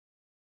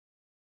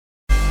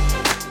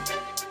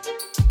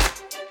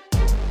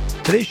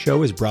Today's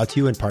show is brought to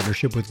you in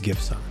partnership with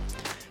GiveSum.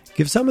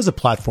 GiveSum is a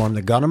platform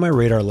that got on my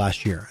radar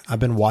last year. I've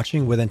been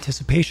watching with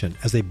anticipation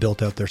as they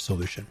built out their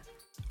solution.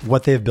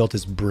 What they have built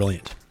is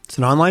brilliant. It's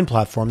an online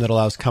platform that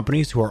allows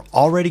companies who are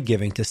already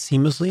giving to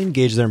seamlessly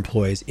engage their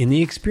employees in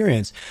the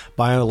experience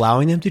by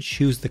allowing them to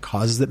choose the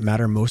causes that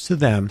matter most to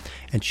them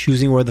and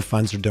choosing where the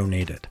funds are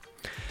donated.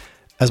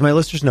 As my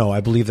listeners know,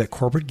 I believe that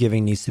corporate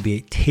giving needs to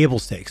be table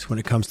stakes when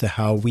it comes to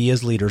how we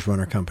as leaders run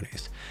our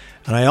companies.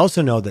 And I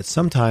also know that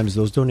sometimes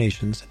those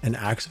donations and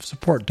acts of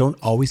support don't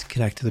always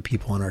connect to the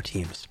people on our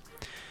teams.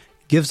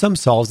 GiveSum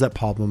solves that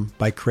problem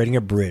by creating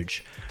a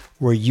bridge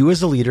where you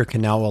as a leader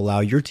can now allow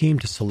your team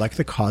to select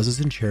the causes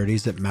and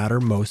charities that matter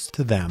most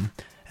to them,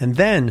 and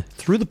then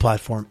through the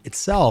platform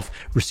itself,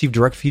 receive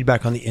direct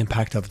feedback on the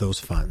impact of those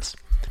funds.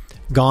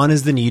 Gone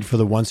is the need for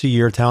the once a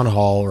year town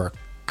hall or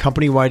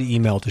company-wide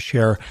email to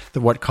share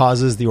what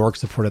causes the org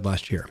supported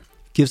last year.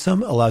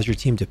 GiveSum allows your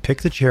team to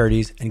pick the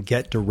charities and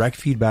get direct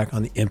feedback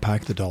on the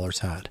impact the dollars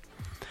had.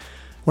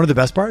 One of the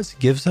best parts,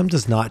 GiveSum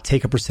does not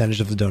take a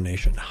percentage of the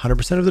donation.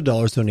 100% of the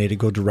dollars donated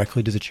go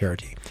directly to the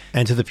charity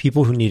and to the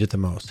people who need it the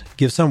most.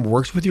 GiveSum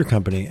works with your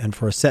company, and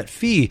for a set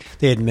fee,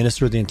 they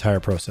administer the entire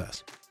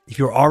process. If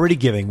you're already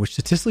giving, which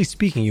statistically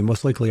speaking, you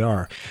most likely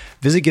are,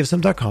 visit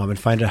givesum.com and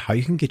find out how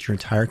you can get your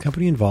entire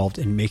company involved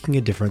in making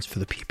a difference for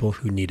the people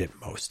who need it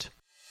most.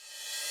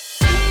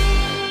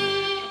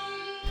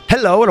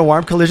 Hello and a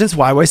warm collisions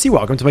YYC.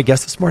 Welcome to my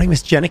guest this morning,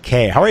 Miss Jenna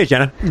Kaye. How are you,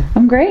 Jenna?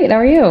 I'm great. How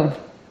are you?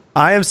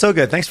 I am so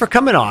good. Thanks for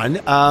coming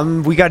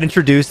on. We got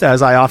introduced,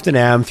 as I often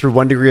am, through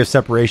One Degree of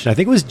Separation. I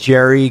think it was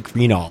Jerry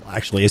Greenall,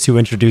 actually, is who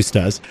introduced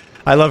us.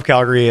 I love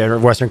Calgary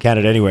and Western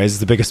Canada anyways. It's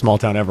the biggest small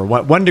town ever.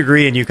 One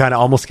degree and you kind of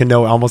almost can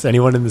know almost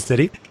anyone in the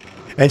city.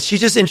 And she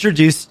just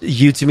introduced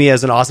you to me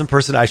as an awesome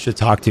person I should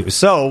talk to.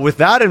 So with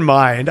that in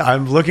mind,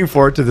 I'm looking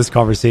forward to this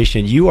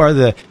conversation. You are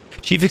the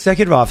Chief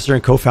Executive Officer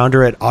and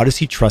co-founder at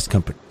Odyssey Trust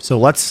Company. So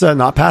let's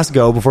not pass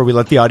go before we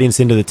let the audience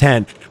into the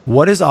tent.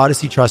 What is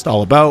Odyssey Trust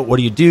all about? What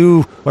do you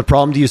do? What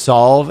problem do you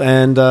solve?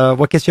 And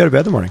what gets you out of bed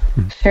in the morning?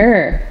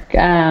 Sure.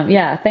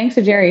 Thanks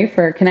to Jerry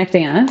for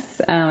connecting us.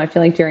 I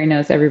feel like Jerry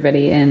knows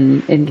everybody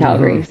in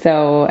Calgary. Mm-hmm.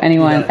 So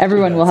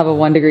everyone will have a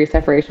 1 degree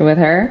separation with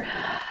her.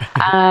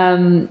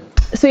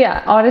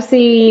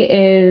 Odyssey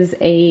is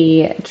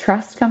a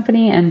trust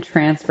company and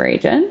transfer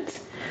agent,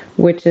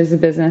 which is a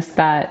business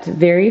that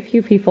very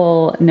few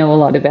people know a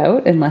lot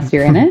about unless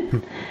you're in it.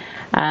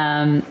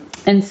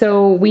 And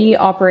so we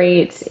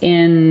operate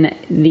in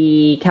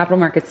the capital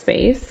market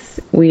space.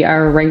 We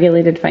are a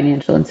regulated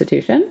financial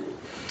institution.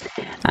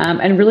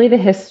 And really the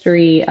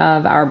history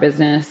of our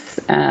business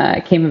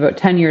came about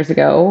 10 years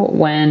ago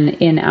when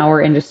in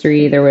our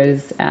industry there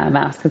was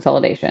mass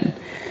consolidation.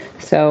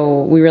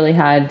 So we really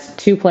had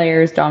two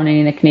players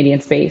dominating the Canadian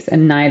space,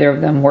 and neither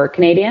of them were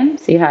Canadian.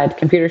 So you had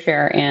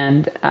Computershare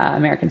and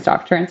American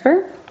Stock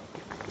Transfer.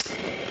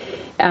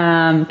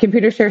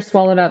 Computershare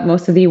swallowed up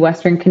most of the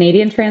Western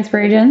Canadian transfer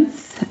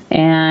agents,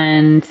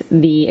 and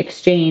the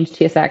exchange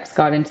TSX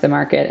got into the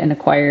market and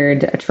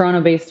acquired a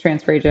Toronto-based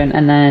transfer agent,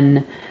 and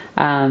then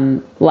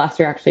last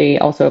year actually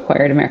also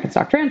acquired American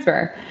Stock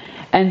Transfer.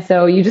 And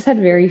so you just had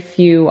very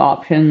few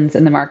options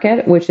in the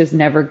market, which is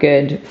never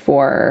good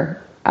for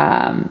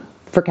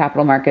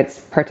capital markets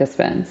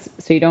participants.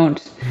 So you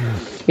don't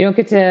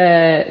get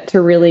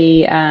to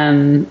really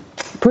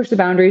push the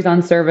boundaries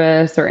on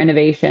service or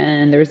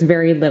innovation. There's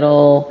very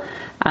little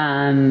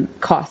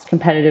cost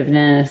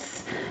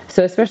competitiveness.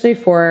 So especially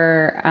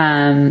for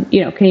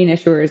Canadian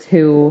issuers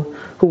who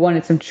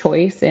wanted some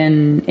choice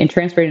in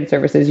transfer agent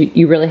services,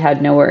 you really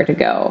had nowhere to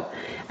go.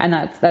 And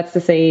that's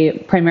to say,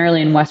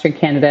 primarily in Western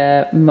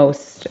Canada,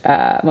 most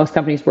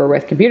companies were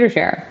with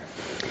Computershare.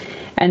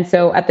 And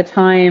so at the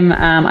time,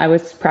 I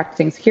was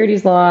practicing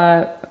securities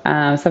law.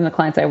 Some of the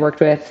clients I worked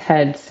with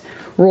had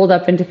rolled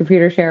up into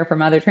Computershare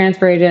from other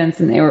transfer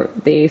agents, and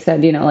they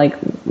said,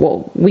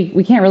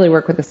 we can't really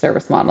work with the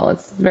service model.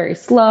 It's very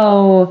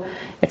slow.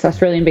 It's an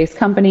Australian-based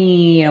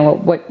company.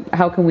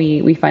 How can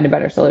we find a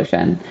better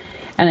solution?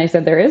 And I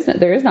said, there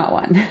is not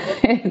one.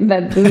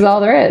 This is all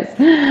there is.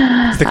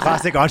 It's the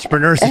classic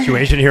entrepreneur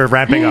situation here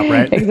ramping up,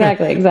 right?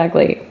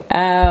 Exactly.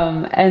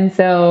 And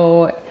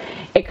so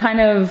it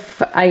kind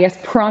of, I guess,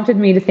 prompted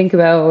me to think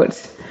about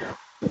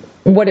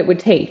what it would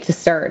take to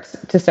start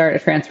a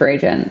transfer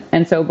agent.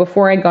 And so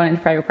before I'd gone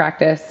into private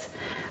practice,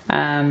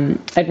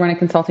 I'd run a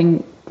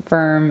consulting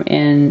firm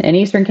in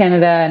Eastern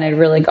Canada, and I'd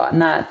really gotten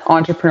that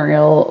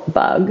entrepreneurial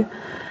bug.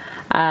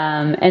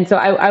 And so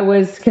I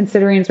was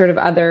considering sort of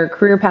other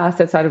career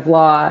paths outside of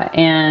law,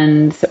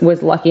 and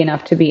was lucky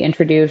enough to be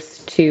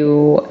introduced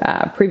to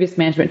previous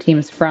management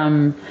teams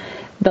from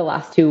the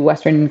last two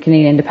Western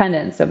Canadian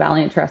independents, so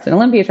Valiant Trust and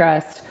Olympia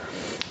Trust.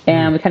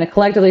 And we kind of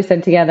collectively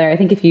said together, I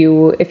think if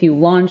you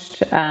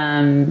launched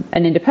an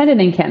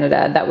independent in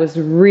Canada that was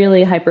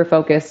really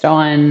hyper-focused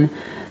on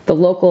the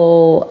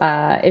local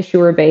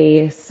issuer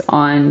base,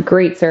 on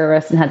great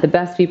service, and had the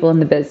best people in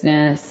the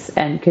business,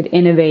 and could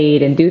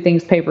innovate and do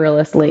things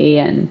paperlessly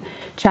and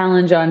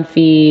challenge on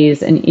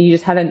fees, and you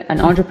just had an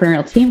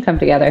entrepreneurial team come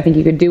together, I think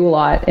you could do a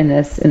lot in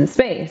this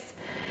space.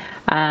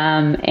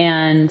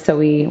 And so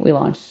we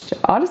launched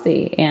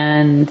Odyssey,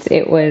 and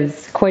it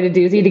was quite a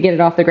doozy to get it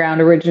off the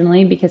ground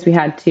originally because we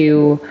had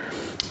to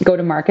go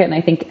to market. And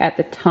I think at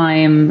the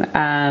time,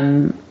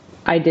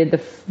 I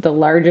did the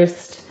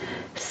largest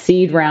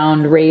seed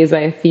round raised by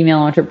a female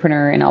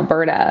entrepreneur in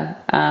Alberta,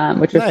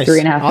 which was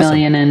 $3.5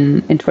 million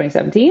in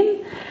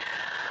 2017.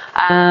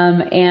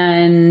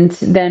 And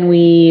then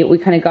we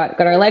kind of got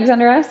our legs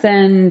under us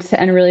and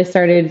really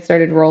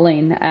started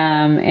rolling.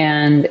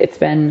 And it's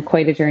been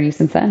quite a journey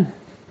since then.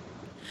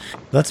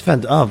 That's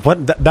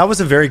fantastic. That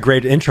was a very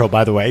great intro,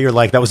 by the way. You're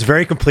like, that was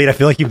very complete. I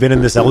feel like you've been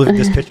in this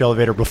pitch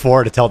elevator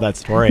before to tell that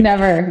story.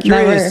 Never.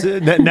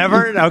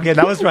 Never? Okay,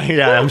 that was right.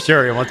 Yeah, I'm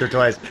sure once or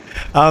twice.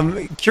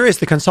 Curious,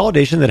 the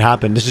consolidation that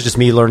happened, this is just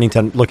me looking to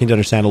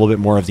understand a little bit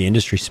more of the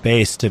industry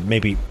space to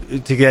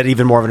get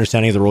even more of an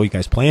understanding of the role you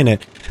guys play in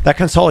it. That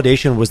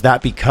consolidation, was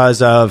that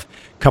because of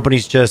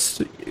companies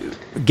just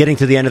getting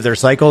to the end of their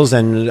cycles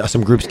and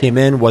some groups came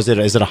in? Is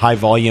it a high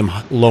volume,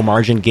 low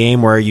margin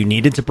game where you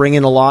needed to bring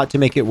in a lot to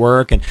make it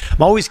work? And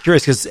I'm always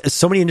curious because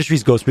so many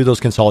industries go through those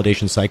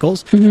consolidation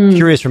cycles. Mm-hmm.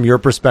 Curious from your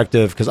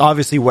perspective, because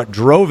obviously what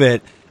drove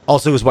it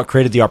also is what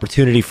created the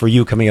opportunity for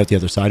you coming out the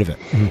other side of it.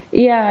 Mm-hmm.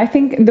 Yeah, I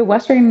think the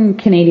Western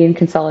Canadian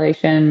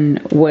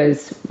consolidation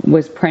was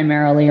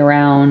primarily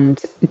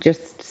around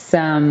just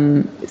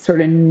some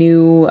sort of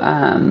new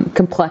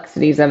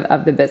complexities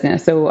of the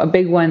business. So a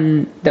big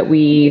one that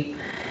we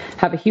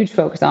have a huge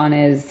focus on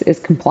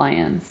is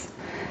compliance.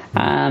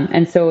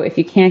 And so if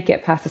you can't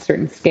get past a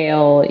certain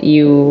scale,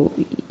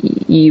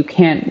 you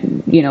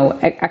can't,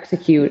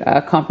 execute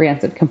a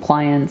comprehensive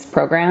compliance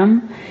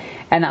program.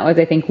 And that was,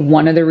 I think,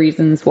 one of the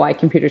reasons why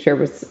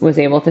ComputerShare was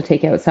able to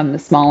take out some of the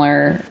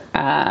smaller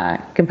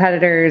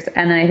competitors.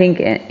 And then I think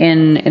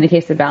in the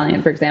case of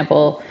Valiant, for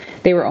example,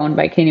 they were owned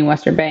by Canadian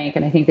Western Bank,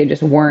 and I think they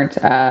just weren't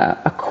didn't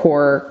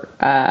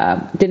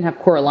have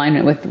core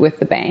alignment with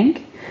the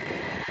bank.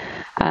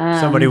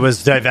 Somebody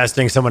was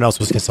divesting, someone else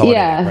was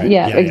consolidating. Right?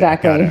 Yeah,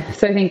 exactly.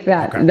 So I think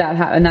that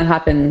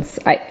happens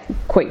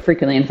quite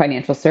frequently in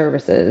financial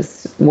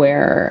services,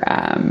 where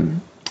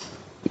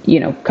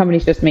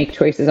companies just make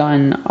choices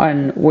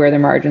on where their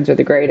margins are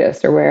the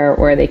greatest, or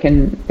where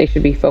they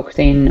should be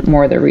focusing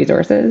more of their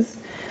resources.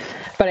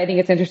 But I think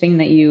it's interesting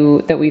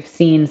that we've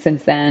seen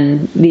since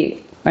then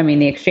the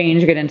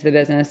exchange get into the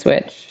business,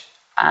 which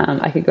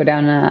I could go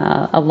down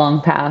a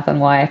long path on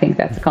why I think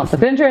that's a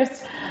conflict of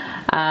interest.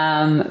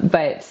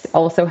 But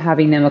also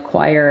having them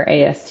acquire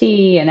AST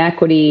and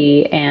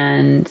Equity,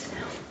 and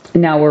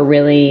now we're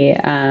really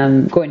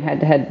going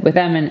head to head with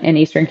them in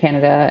Eastern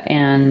Canada.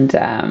 And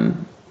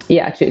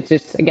it's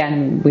just,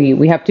 again,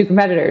 we have two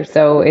competitors.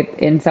 So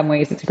in some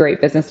ways it's a great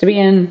business to be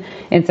in.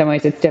 In some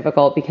ways it's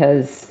difficult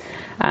because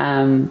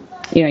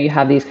you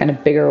have these kind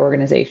of bigger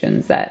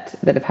organizations that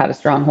have had a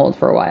stronghold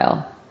for a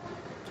while.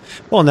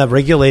 Well, and that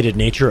regulated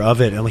nature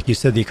of it, and like you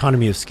said, the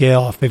economy of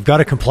scale, if they've got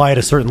to comply at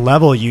a certain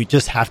level, you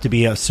just have to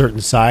be a certain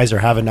size or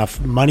have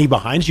enough money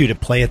behind you to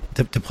play it,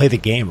 to play the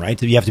game,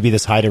 right? You have to be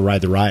this high to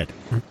ride the ride.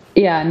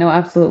 Yeah, no,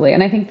 absolutely.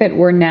 And I think that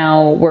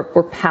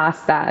we're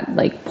past that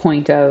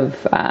point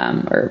of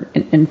or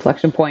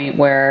inflection point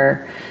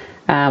where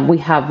we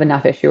have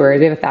enough issuers.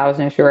 We have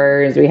 1,000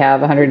 issuers. We have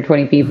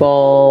 120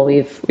 people.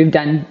 We've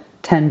done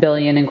 10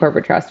 billion in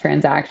corporate trust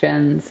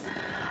transactions.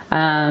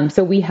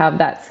 So we have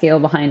that scale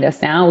behind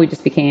us now. We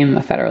just became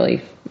a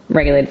federally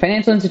regulated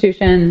financial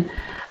institution.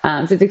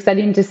 So it's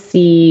exciting to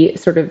see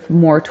sort of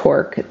more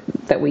torque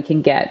that we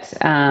can get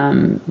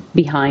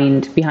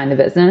behind the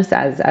business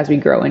as we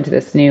grow into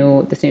this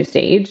new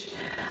stage.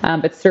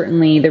 But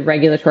certainly the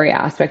regulatory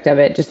aspect of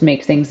it just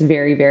makes things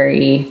very,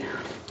 very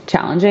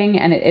challenging.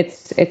 And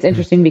it's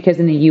interesting because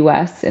in the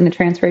US, in the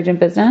transfer agent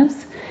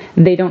business,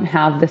 they don't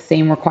have the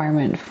same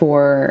requirement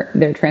for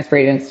their transfer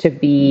agents to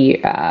be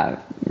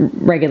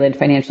regulated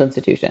financial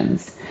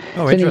institutions.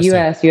 Oh, so in the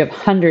US, you have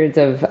hundreds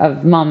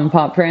of mom and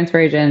pop transfer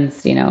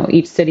agents.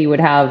 Each city would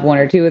have one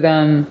or two of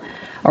them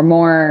or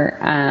more.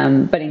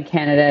 But in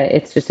Canada,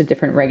 it's just a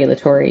different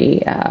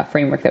regulatory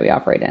framework that we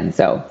operate in.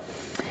 So,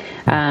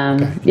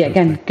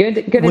 again, good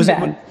and bad.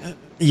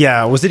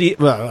 Was it?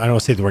 Well, I don't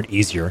want to say the word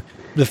easier.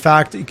 The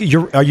fact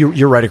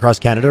you're right across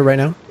Canada right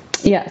now.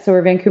 Yeah, so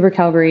we're Vancouver,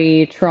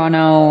 Calgary,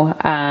 Toronto,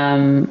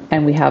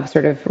 and we have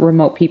sort of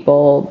remote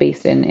people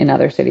based in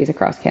other cities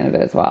across Canada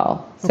as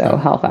well. So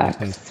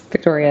Halifax,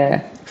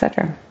 Victoria,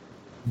 etc.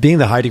 Being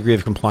the high degree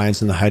of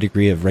compliance and the high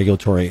degree of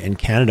regulatory in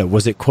Canada,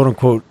 was it quote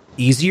unquote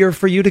easier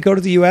for you to go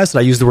to the US? And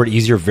I use the word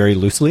easier very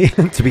loosely,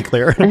 to be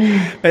clear.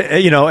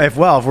 If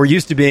we're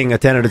used to being a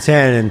 10 out of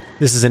 10 and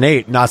this is an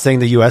 8, not saying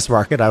the US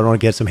market, I don't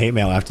want to get some hate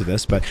mail after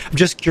this, but I'm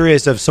just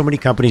curious if so many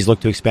companies look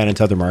to expand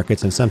into other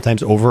markets and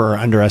sometimes over or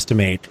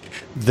underestimate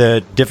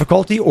the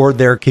difficulty or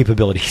their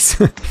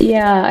capabilities.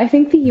 Yeah, I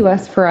think the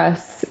US for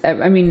us,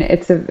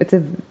 it's a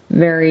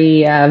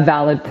very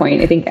valid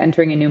point. I think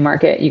entering a new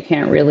market, you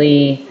can't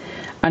really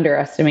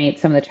underestimate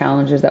some of the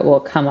challenges that will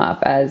come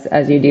up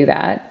as you do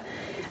that.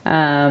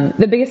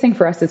 The biggest thing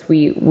for us is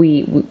we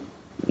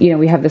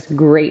have this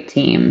great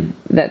team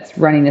that's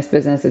running this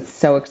business. It's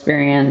so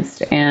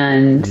experienced,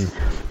 and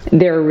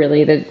they're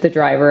really the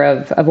driver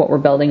of what we're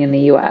building in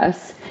the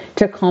US.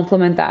 To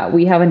complement that,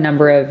 we have a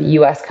number of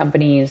US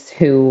companies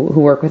who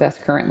work with us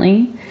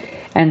currently.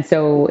 And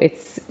so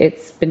it's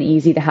been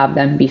easy to have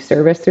them be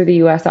serviced through the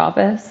US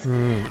office.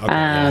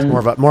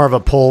 It's more of a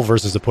pull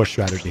versus a push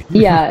strategy.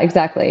 Yeah,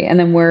 exactly. And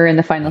then we're in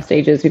the final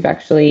stages. We've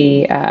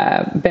actually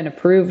been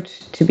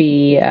approved to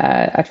be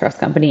a trust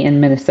company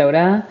in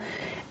Minnesota.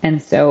 And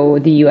so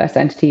the US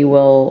entity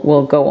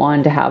will go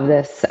on to have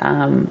this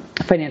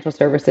financial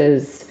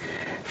services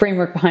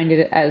framework behind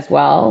it as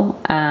well.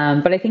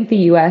 But I think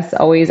the US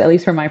always, at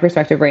least from my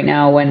perspective right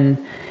now,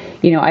 when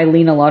I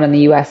lean a lot on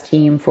the US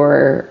team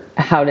for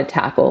how to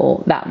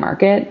tackle that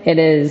market. It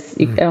is,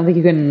 I don't think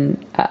you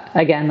can,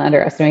 again,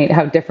 underestimate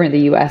how different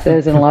the US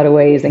is in a lot of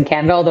ways than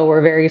Canada, although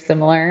we're very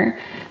similar.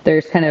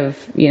 There's kind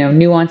of,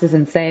 nuances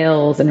in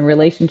sales and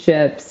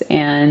relationships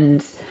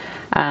and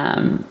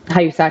how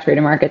you saturate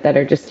a market that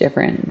are just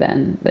different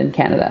than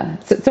Canada.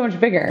 So much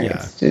bigger.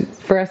 Yeah.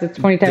 For us, it's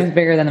 20 times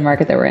bigger than the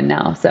market that we're in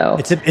now. So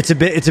it's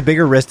a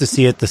bigger risk to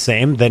see it the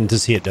same than to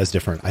see it as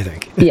different, I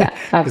think. Yeah,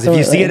 absolutely. Because if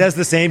you see it as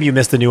the same, you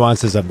miss the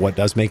nuances of what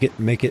does make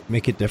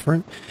it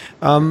different.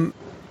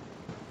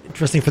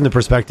 Interesting from the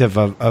perspective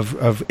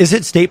of is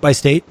it state by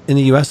state in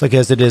the U.S. like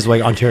as it is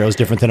like Ontario is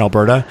different than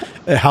Alberta?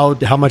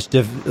 How much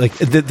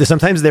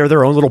sometimes they're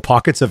their own little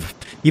pockets of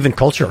even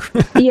culture.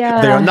 Yeah,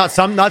 they are not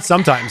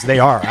sometimes they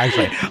are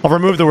actually. I'll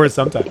remove the word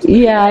sometimes.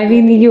 Yeah, I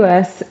mean the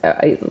U.S.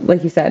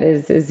 Like you said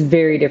is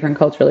very different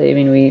culturally. I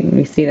mean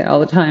we see that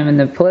all the time in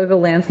the political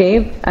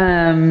landscape.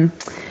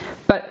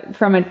 But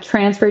from a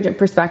transfer agent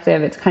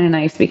perspective, it's kind of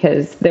nice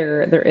because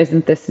there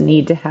isn't this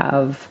need to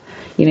have.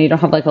 You don't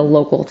have like a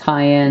local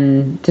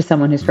tie-in to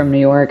someone who's from New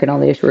York and all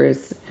the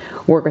issuers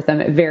work with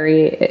them.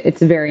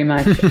 It's very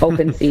much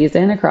open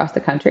season across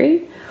the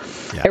country.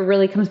 Yeah. It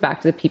really comes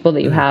back to the people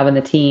that you have and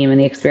the team and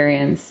the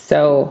experience.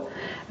 So,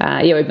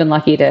 we've been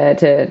lucky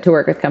to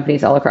work with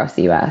companies all across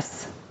the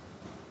U.S.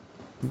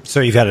 So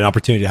you've had an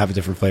opportunity to have a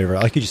different flavor.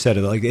 Like you just said,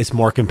 like it's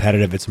more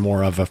competitive. It's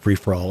more of a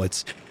free-for-all.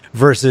 It's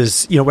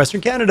versus,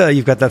 Western Canada,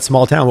 you've got that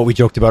small town, what we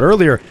joked about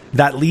earlier,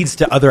 that leads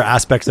to other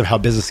aspects of how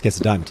business gets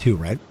done too,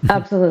 right?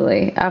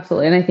 Absolutely.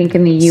 And I think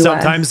in the U.S.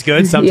 Sometimes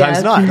good,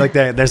 sometimes not. Like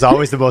there's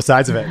always the both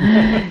sides of it.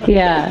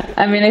 Yeah.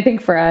 I mean, I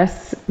think for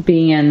us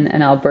being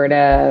an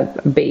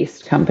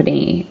Alberta-based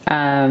company,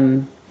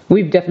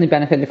 we've definitely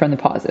benefited from the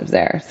positives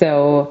there.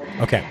 So,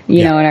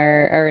 in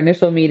our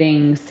initial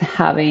meetings,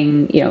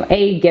 having,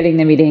 getting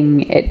the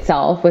meeting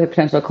itself with a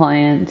potential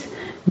client,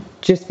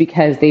 just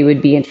because they would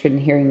be interested in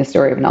hearing the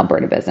story of an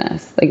Alberta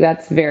business. Like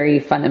that's very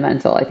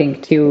fundamental, I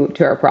think, to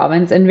our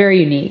province and very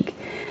unique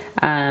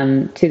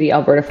to the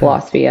Alberta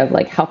philosophy of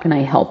like, how can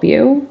I help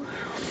you?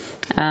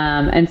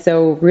 And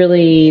so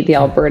really the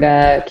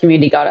Alberta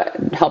community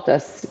helped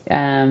us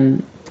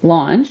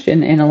launch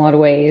in a lot of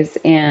ways.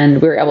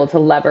 And we were able to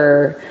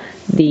lever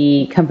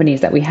the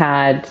companies that we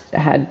had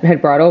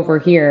brought over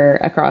here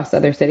across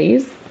other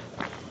cities.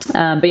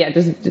 But yeah,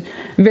 just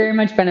very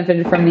much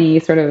benefited from the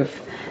sort of,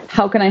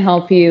 how can I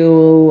help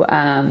you?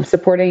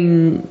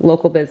 Supporting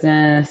local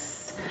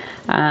business.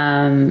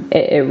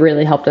 It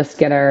really helped us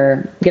get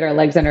our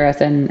legs under us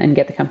and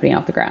get the company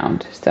off the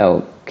ground.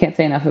 So can't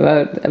say enough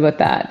about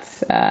that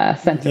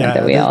sentiment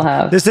that we all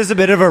have. This is a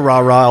bit of a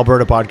raw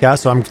Alberta podcast,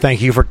 so I'm thank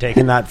you for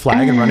taking that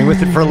flag and running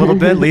with it for a little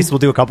bit. At least we'll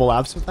do a couple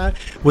laps with that.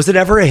 Was it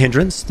ever a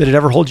hindrance? Did it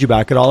ever hold you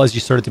back at all as you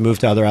started to move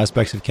to other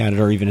aspects of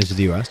Canada or even into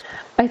the US?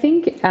 I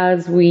think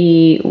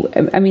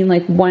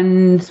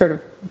one sort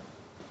of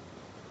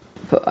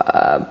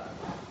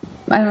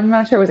I'm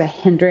not sure it was a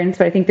hindrance,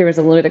 but I think there was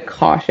a little bit of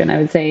caution, I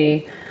would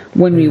say,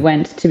 when we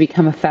went to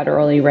become a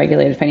federally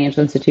regulated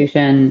financial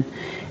institution.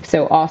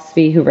 So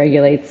OSFI, who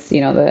regulates,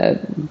 the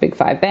big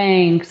five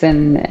banks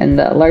and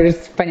the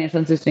largest financial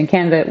institution in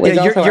Canada, was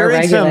also our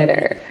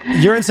regulator.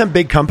 You're in some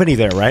big company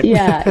there, right?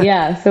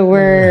 Yeah. So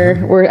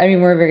we're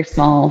a very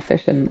small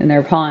fish in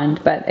their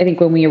pond. But I think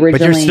when we originally,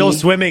 but you're still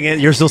swimming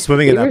in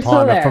that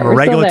pond from a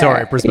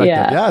regulatory perspective.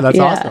 Yeah, that's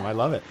awesome. I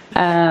love it.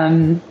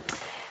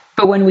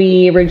 But when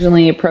we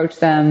originally approached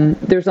them,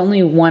 there's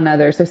only one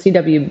other. So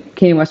CW,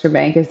 Canadian Western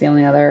Bank, is the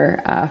only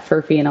other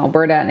FERFI in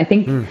Alberta. And I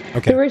think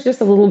there was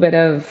just a little bit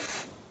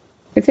of,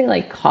 I'd say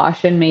like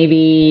caution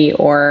maybe,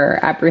 or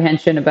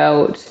apprehension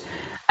about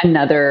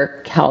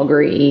another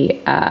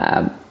Calgary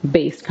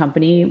based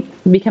company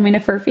becoming a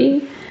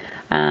FERFI.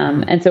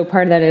 And so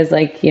part of that is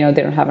like, they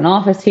don't have an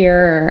office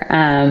here.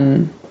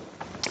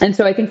 And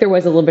so I think there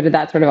was a little bit of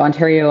that sort of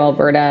Ontario,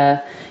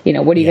 Alberta,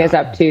 what are you guys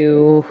up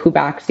to? Who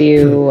backs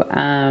you?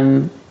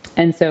 And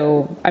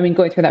so,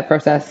 going through that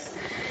process,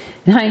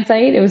 in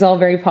hindsight, it was all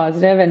very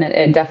positive and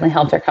it definitely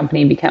helped our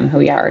company become who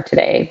we are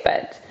today.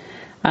 But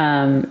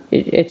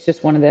it's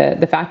just one of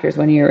the factors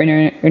when you're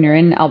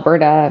in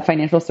Alberta,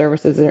 financial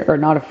services are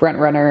not a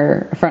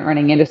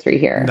front-running industry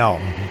here. No.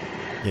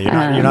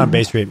 Yeah, you're not on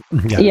Bay Street.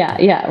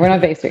 Yeah, we're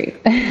not Bay Street.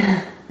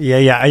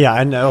 Yeah.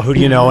 I know. Who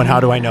do you know and how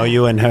do I know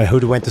you and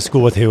who went to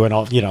school with who and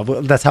all,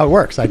 that's how it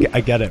works. I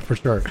get it for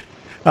sure.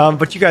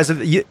 But you guys,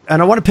 and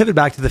I want to pivot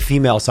back to the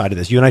female side of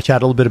this. You and I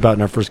chatted a little bit about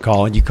in our first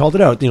call, and you called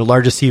it out.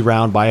 Largest seed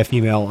round by a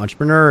female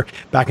entrepreneur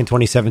back in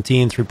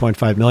 2017,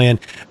 3.5 million.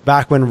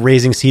 Back when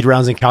raising seed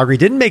rounds in Calgary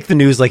didn't make the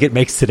news like it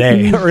makes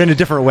today, or in a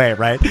different way,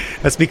 right?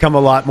 That's become a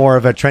lot more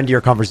of a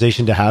trendier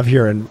conversation to have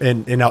here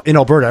in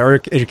Alberta, or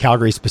in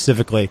Calgary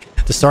specifically,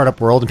 the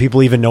startup world, and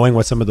people even knowing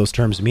what some of those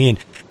terms mean.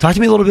 Talk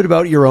to me a little bit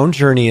about your own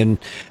journey and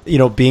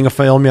being a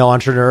female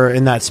entrepreneur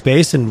in that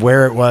space, and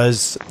where it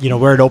was,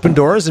 where it opened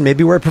doors, and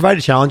maybe where it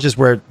provided challenges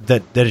where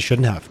that it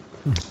shouldn't have.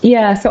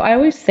 Yeah, so I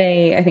always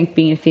say I think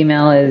being a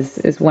female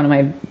is one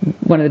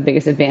of the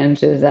biggest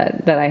advantages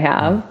that I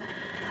have.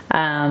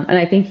 And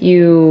I think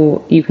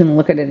you can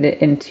look at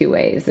it in two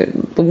ways.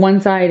 The one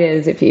side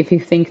is if you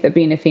think that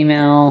being a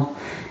female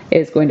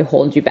is going to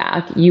hold you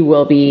back, you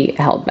will be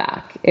held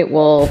back. It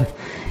will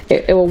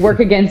work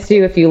against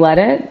you if you let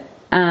it.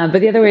 But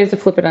the other way is to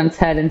flip it on its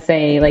head and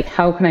say, like,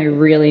 how can I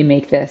really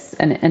make this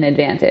an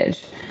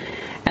advantage?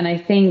 And I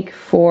think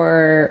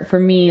for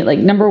me, like,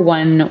 number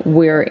one,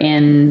 we're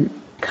in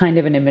kind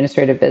of an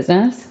administrative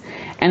business.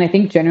 And I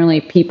think generally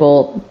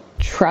people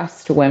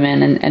trust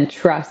women and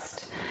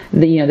trust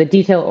the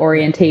detail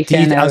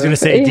orientation. I was going to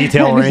say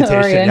detail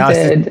orientation.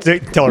 Yeah,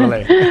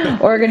 totally.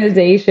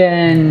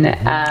 Organization.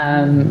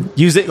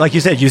 Use it, like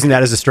you said, using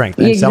that as a strength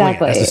and selling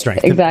it as a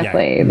strength.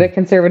 Exactly. Yeah. The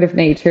conservative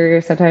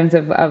nature sometimes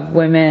of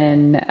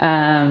women.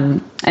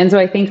 And so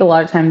I think a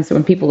lot of times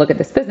when people look at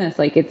this business,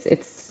 like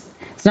it's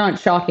not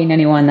shocking to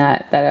anyone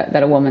that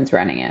a woman's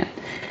running it.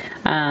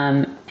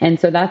 And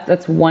so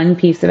that's one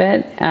piece of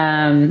it.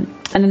 And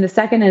then the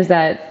second is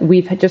that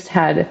we've just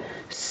had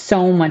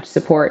so much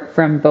support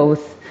from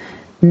both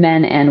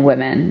men and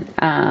women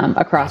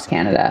across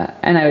Canada.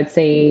 And I would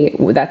say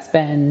that's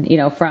been,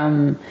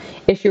 from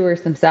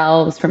issuers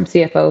themselves, from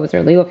CFOs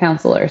or legal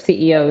counsel or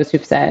CEOs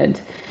who've said,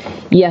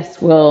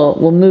 yes,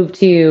 we'll move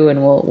to you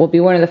and we'll be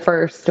one of the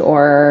first,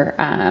 or,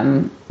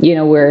 we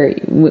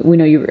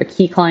know you're a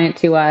key client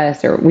to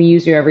us, or we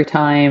use you every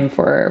time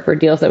for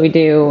deals that we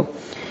do.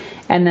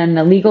 And then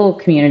the legal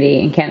community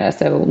in Canada.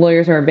 So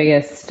lawyers are our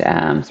biggest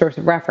source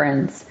of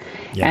reference.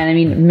 Yeah. And I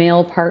mean,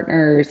 male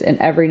partners in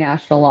every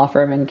national law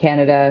firm in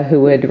Canada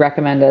who would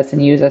recommend us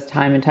and use us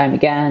time and time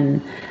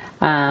again.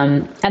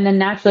 And then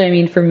naturally, I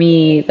mean, for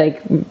me,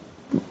 like,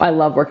 I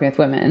love working with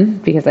women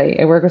because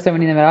I work with so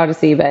many of them at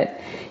Odyssey,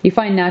 but you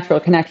find natural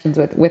connections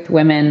with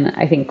women,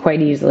 I think,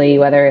 quite easily,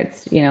 whether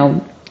it's,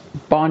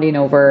 bonding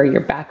over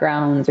your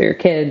backgrounds or your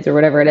kids or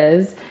whatever it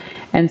is.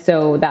 And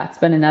so that's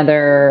been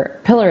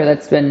another pillar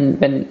that's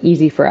been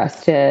easy for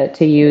us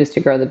to use to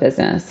grow the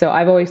business. So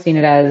I've always seen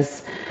it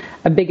as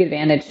a big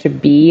advantage to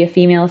be a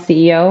female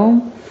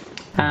CEO.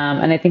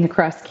 And I think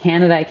across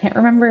Canada, I can't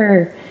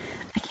remember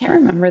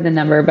the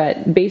number,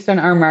 but based on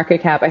our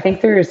market cap, I think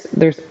there's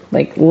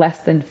like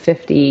less than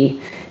 50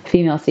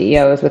 female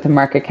CEOs with a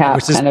market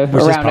cap kind of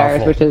around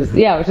ours, which is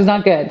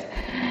not good.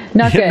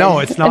 Not good. No,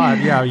 it's not.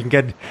 Yeah, you can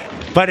get,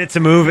 but it's a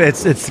move.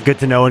 It's good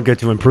to know and good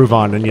to improve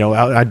on. And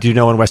I do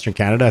know in Western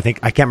Canada, I think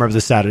I can't remember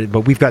the stat,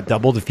 but we've got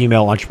double the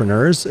female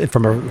entrepreneurs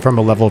from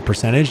a level of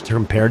percentage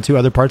compared to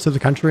other parts of the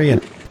country.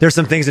 And there's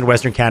some things in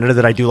Western Canada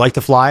that I do like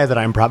to fly that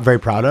I'm very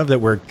proud of, that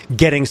we're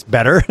getting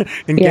better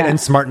and getting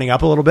smartening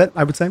up a little bit,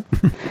 I would say.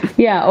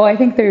 Yeah. Oh, I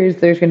think there's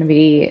going to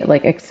be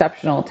like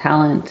exceptional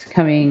talent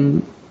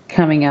coming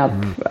up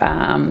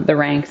the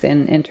ranks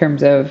in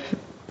terms of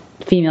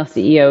female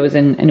CEOs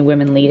and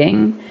women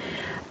leading.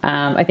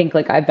 I think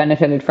like I've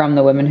benefited from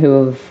the women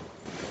who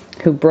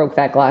broke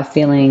that glass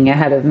ceiling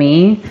ahead of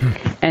me.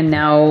 And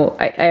now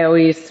I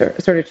always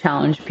sort of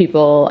challenge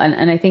people.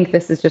 And I think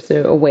this is just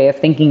a way of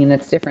thinking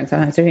that's different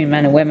sometimes between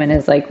men and women,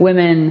 is like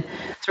women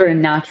sort of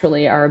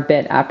naturally are a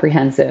bit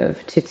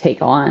apprehensive to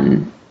take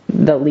on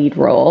the lead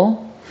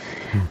role.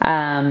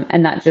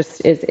 And that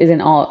just is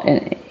in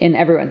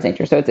everyone's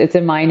nature. So it's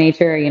in my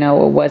nature. It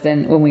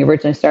wasn't when we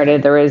originally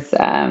started. There was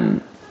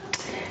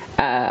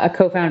a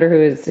co-founder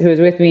who was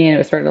with me, and it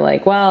was sort of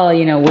like, well,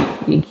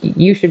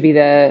 you should be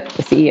the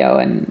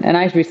CEO and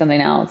I should be something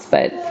else.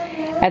 But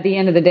at the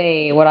end of the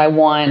day, what I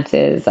want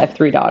is, I have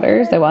 3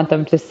 daughters. I want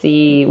them to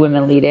see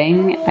women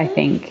leading. I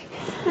think,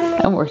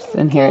 and we're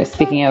in here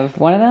speaking of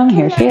one of them.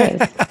 Here she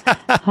is.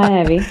 Hi,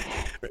 Abby.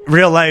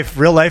 Real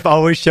life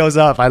always shows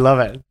up. I love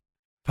it.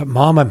 But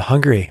Mom, I'm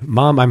hungry.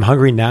 Mom, I'm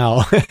hungry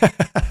now.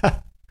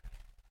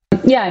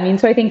 Yeah, I mean,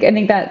 so I think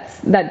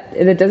that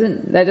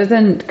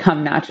doesn't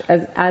come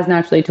as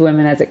naturally to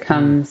women as it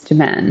comes to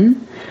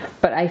men.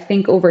 But I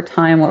think over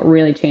time, what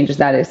really changes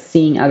that is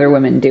seeing other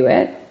women do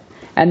it,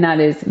 and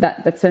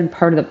that's been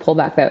part of the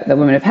pullback that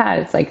women have had.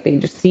 It's like they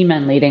just see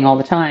men leading all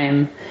the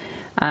time,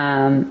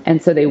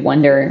 and so they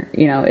wonder,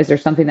 is there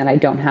something that I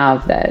don't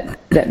have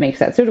that makes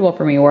that suitable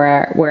for me?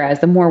 Whereas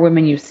the more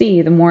women you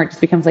see, the more it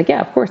just becomes like,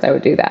 yeah, of course I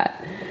would do that.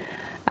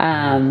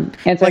 And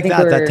so like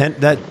I think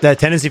that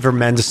tendency for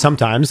men to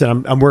sometimes,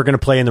 and we're going to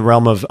play in the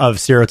realm of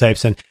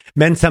stereotypes, and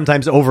men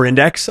sometimes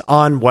over-index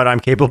on what I'm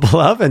capable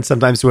of, and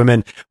sometimes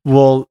women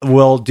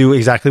will do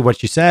exactly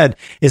what you said.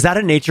 Is that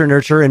a nature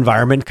nurture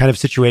environment kind of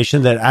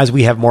situation that as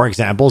we have more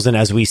examples and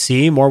as we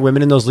see more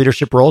women in those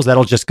leadership roles,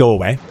 that'll just go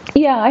away?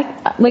 Yeah,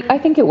 I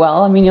think it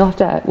will. I mean, we'll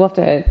have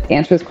to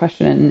answer this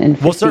question in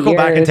 50 We'll circle years.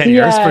 back in 10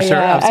 years for sure.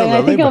 Absolutely.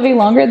 I think it'll be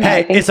longer than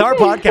that. Hey, it's our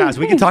podcast.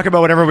 We can talk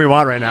about whatever we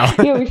want right now.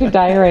 Yeah, we should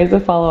diarize a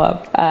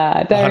follow-up.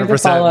 Diarize a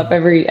follow-up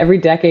every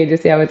decade to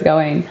see how it's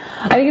going.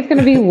 I think it's going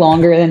to be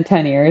longer than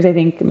 10 years. I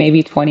think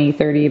maybe 20,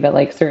 30, but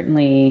like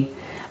certainly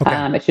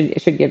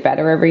it should get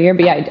better every year.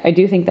 But yeah, I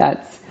do think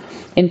that's,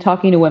 in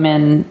talking to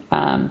women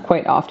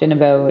quite often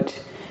about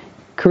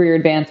career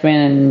advancement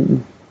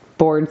and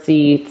board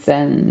seats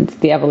and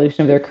the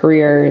evolution of their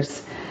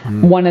careers,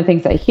 one of the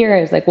things I hear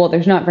is like, well,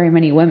 there's not very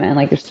many women.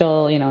 Like there's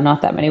still,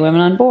 not that many women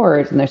on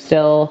boards, and there's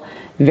still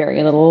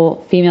very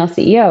little female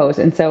CEOs.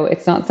 And so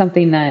it's not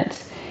something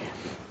that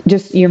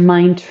just your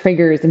mind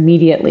triggers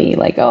immediately,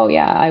 like, oh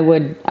yeah,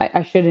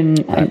 I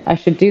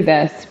should do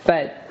this.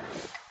 But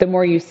the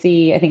more you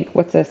see, I think,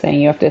 what's the saying?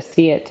 You have to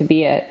see it to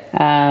be it.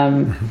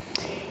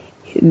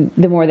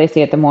 The more they see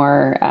it, the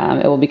more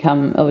it will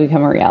become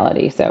a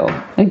reality. So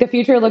I think the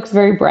future looks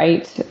very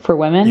bright for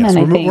women. Yes,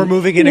 and we're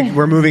moving in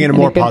a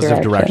more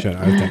positive direction.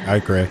 I think I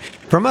agree.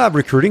 From a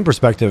recruiting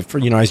perspective,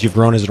 as you've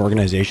grown as an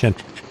organization,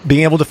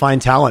 being able to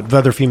find talent,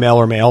 whether female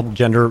or male,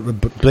 gender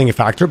being a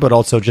factor, but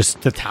also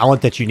just the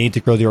talent that you need to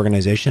grow the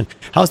organization.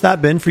 How's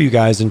that been for you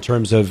guys in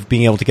terms of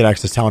being able to get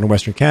access to talent in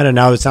Western Canada?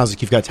 Now it sounds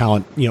like you've got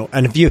talent,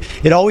 and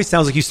it always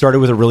sounds like you started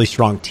with a really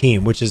strong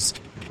team, which is,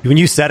 when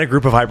you set a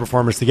group of high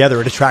performers together,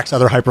 it attracts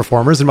other high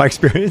performers, in my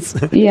experience.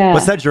 Yeah.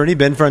 What's that journey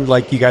been for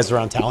you guys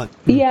around talent?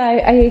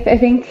 Yeah, I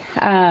think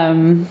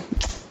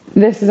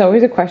this is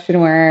always a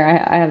question where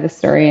I have this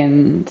story,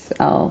 and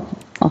I'll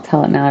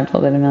tell it now. I've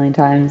told it a million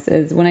times.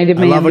 Is when I did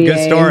my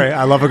MBA.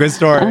 I love a good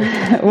story.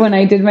 When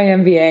I did my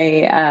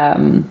MBA,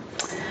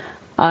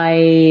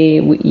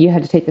 you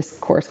had to take this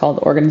course called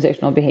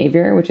organizational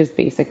behavior, which is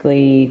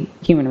basically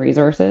human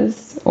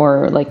resources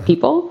or like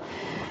people.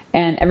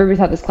 And everybody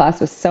thought this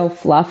class was so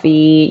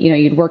fluffy.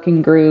 You'd work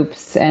in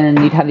groups and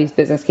you'd have these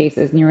business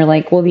cases, and you were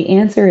like, well, the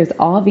answer is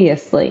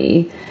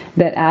obviously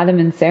that Adam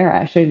and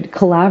Sarah should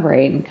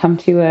collaborate and come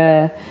to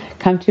a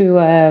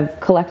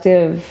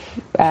collective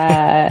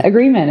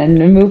agreement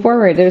and move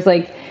forward. There's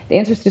like, the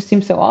answers just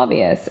seem so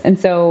obvious. And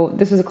so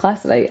this was a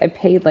class that I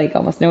paid like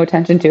almost no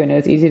attention to, and it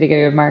was easy to get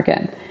a good mark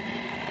in.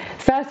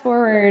 Fast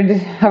forward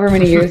however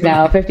many years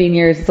now, 15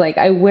 years, it's like,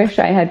 I wish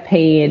I had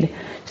paid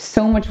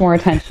so much more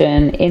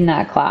attention in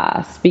that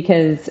class,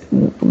 because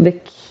the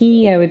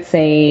key to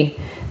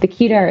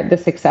the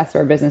success of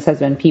our business has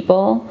been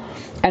people,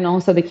 and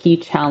also the key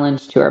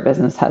challenge to our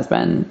business has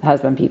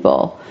been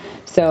people.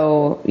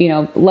 So,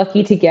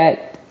 lucky to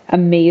get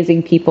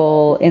amazing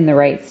people in the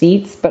right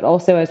seats, but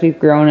also as we've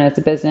grown as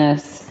a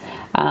business,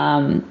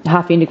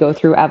 having to go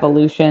through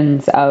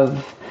evolutions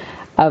of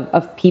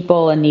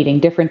people and needing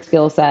different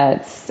skill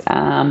sets,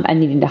 and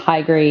needing to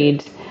high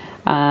grade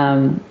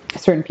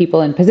certain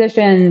people in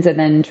positions, and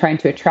then trying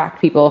to attract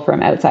people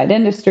from outside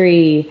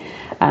industry.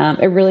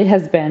 It really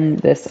has been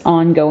this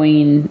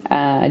ongoing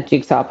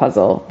jigsaw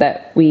puzzle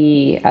that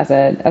we as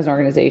an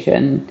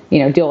organization,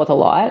 deal with a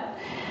lot.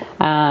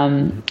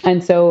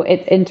 And so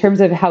in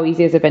terms of how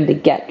easy has it been to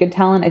get good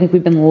talent, I think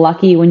we've been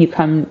lucky when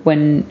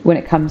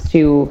it comes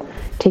to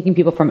taking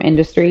people from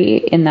industry,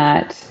 in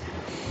that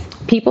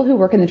people who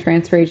work in the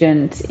transfer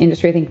agent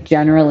industry, I think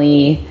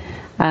generally,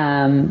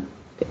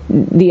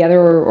 the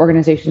other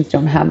organizations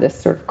don't have this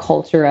sort of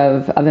culture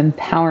of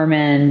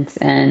empowerment,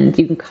 and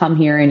you can come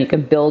here and you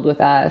can build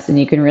with us and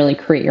you can really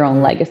create your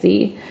own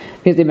legacy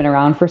because they've been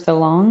around for so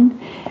long.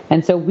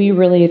 And so we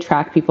really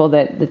attract people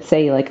that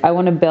say, like, I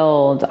want to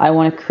build, I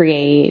want to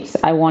create,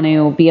 I want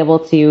to be able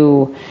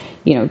to,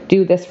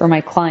 do this for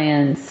my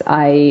clients.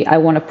 I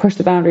want to push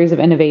the boundaries of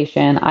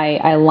innovation.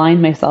 I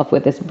align myself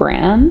with this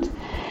brand.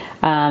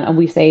 And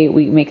we say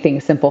we make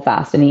things simple,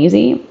 fast, and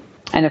easy.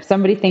 And if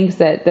somebody thinks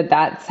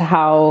that's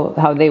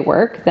how they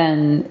work,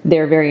 then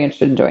they're very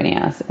interested in joining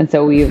us. And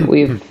so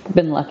we've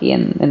been lucky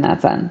in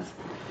that sense.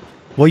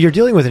 Well, you're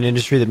dealing with an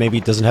industry that maybe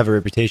doesn't have a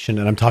reputation,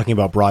 and I'm talking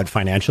about broad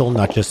financial,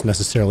 not just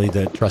necessarily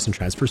the trust and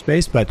transfer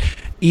space, but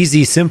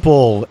easy,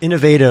 simple,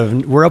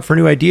 innovative. We're up for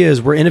new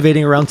ideas. We're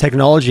innovating around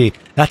technology.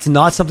 That's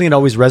not something that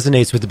always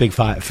resonates with the big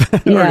five,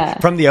 Yeah.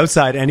 or from the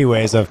outside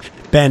anyways, of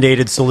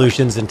band-aided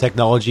solutions and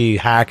technology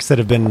hacks that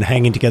have been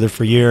hanging together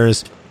for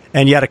years.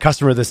 And yet a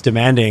customer that's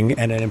demanding,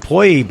 and an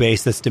employee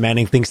base that's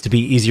demanding things to be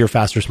easier,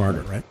 faster,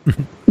 smarter, right?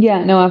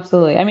 Yeah, no,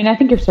 absolutely. I mean, I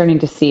think you're starting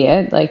to see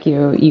it. Like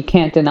you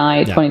can't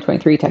deny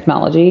 2023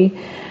 technology.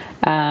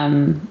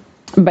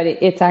 But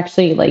it's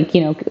actually like,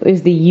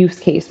 is the use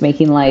case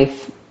making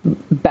life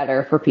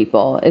better for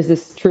people? Is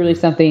this truly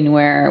something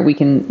where we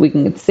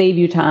can save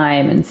you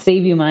time and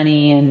save you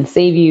money and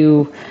save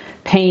you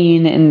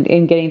pain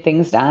in getting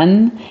things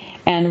done?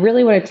 And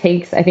really what it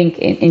takes, I think,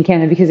 in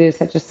Canada, because it is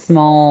such a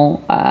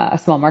small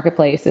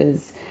marketplace,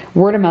 is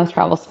word of mouth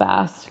travels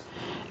fast.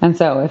 And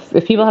so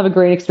if people have a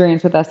great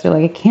experience with us, they're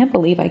like, I can't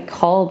believe I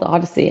called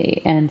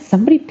Odyssey and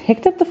somebody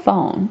picked up the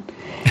phone.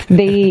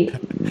 They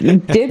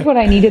did what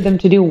I needed them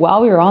to do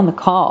while we were on the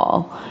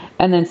call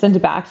and then sent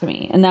it back to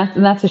me. And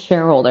that's a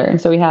shareholder.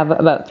 And so we have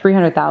about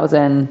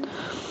 300,000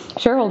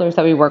 shareholders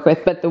that we work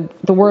with, but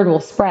the word will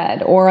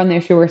spread. Or on the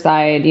issuer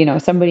side,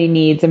 somebody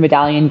needs a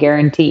medallion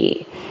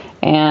guarantee.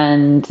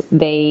 And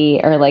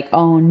they are like,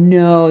 oh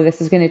no,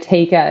 this is going to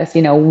take us,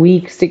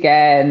 weeks to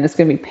get, and this is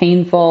going to be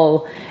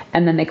painful.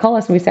 And then they call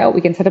us and we say, oh,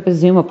 we can set up a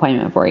Zoom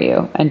appointment for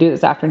you and do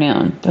this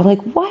afternoon. They're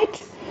like, what?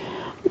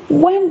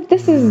 When?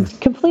 This is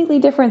completely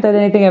different than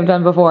anything I've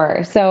done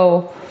before.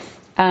 So,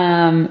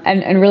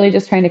 and really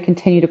just trying to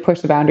continue to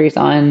push the boundaries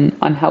on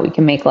how we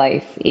can make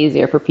life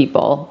easier for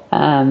people.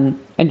 And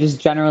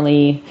just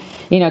generally,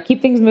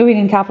 keep things moving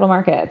in capital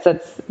markets.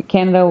 That's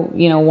Canada,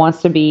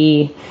 wants to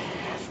be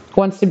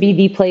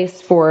the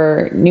place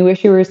for new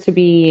issuers to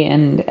be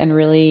and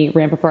really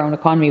ramp up our own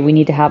economy. We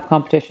need to have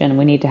competition.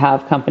 We need to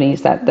have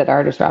companies that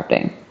are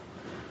disrupting.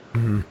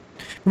 Mm-hmm.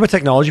 From a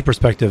technology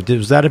perspective,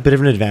 was that a bit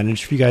of an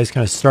advantage for you guys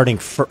kind of starting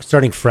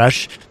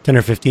fresh 10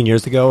 or 15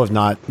 years ago of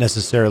not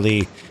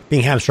necessarily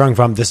being hamstrung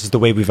from this is the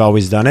way we've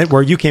always done it,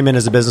 where you came in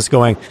as a business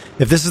going,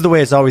 if this is the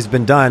way it's always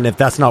been done, if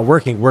that's not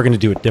working, we're going to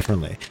do it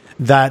differently.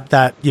 That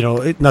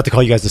not to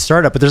call you guys a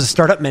startup, but there's a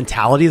startup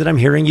mentality that I'm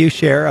hearing you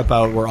share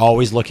about we're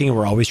always looking and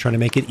we're always trying to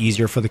make it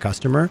easier for the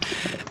customer.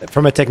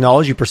 From a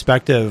technology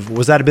perspective,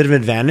 was that a bit of an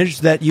advantage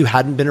that you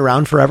hadn't been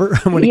around forever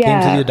when it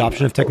came to the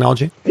adoption of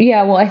technology?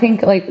 Yeah, well, I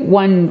think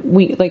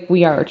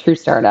we are a true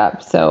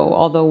startup. So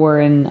although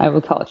we're in, I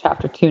would call it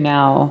chapter 2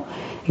 now,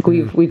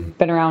 we've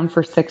been around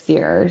for 6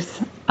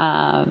 years.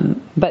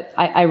 But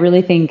I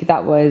really think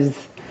that was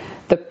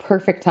the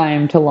perfect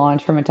time to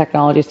launch from a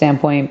technology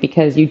standpoint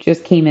because you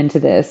just came into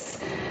this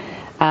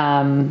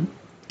kind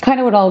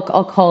of what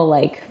I'll call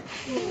like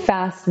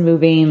fast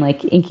moving,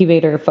 like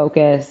incubator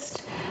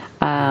focused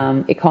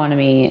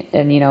economy.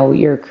 And,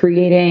 you're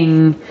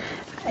creating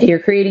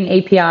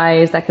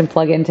APIs that can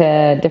plug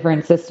into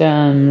different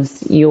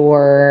systems.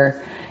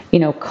 You're,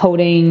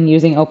 coding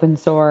using open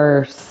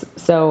source.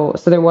 So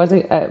there was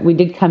we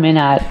did come in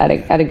at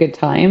a good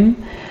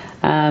time.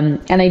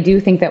 And I do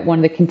think that one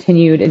of the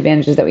continued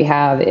advantages that we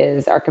have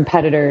is our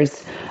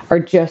competitors are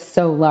just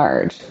so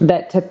large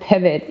that to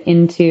pivot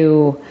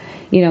into,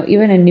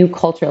 even a new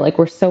culture, like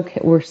we're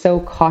so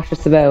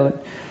cautious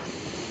about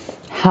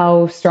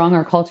how strong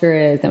our culture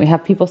is, and we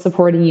have people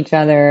supporting each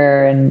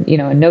other, and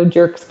a no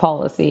jerks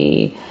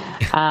policy.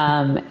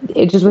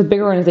 It just with big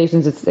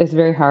organizations, it's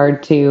very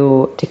hard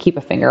to keep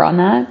a finger on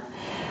that.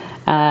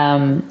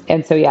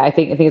 And so, I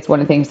think it's one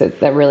of the things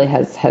that really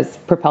has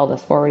propelled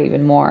us forward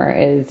even more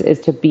is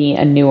to be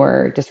a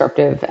newer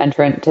disruptive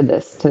entrant to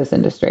this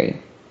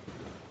industry.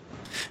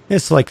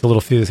 It's like the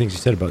little few of the things you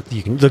said about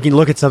you can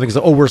look at something and say,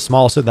 oh, we're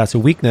small, so that's a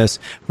weakness,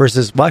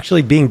 versus well,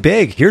 actually being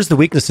big. Here's the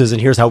weaknesses, and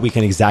here's how we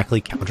can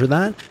exactly counter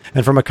that.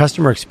 And from a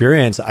customer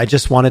experience, I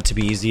just want it to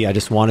be easy. I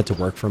just want it to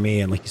work for me.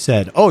 And like you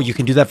said, oh, you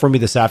can do that for me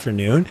this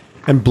afternoon,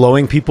 and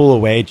blowing people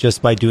away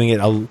just by doing it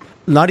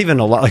not even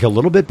a lot, like a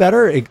little bit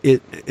better.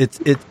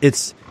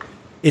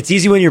 It's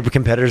easy when your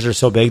competitors are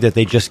so big that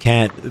they just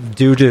can't,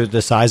 due to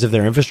the size of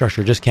their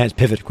infrastructure, just can't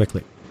pivot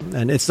quickly.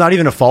 And it's not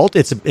even a fault.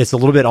 It's a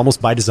little bit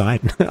almost by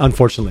design,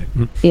 unfortunately.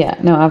 Yeah,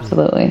 no,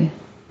 absolutely.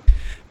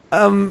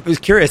 I was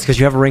curious because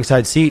you have a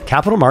ringside seat.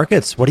 Capital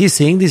markets, what are you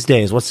seeing these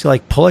days? What's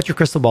like, pull out your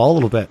crystal ball a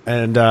little bit.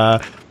 And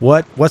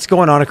what's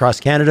going on across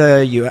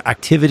Canada?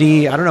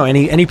 Activity, I don't know,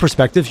 any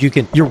perspectives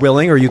you're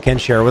willing or you can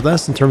share with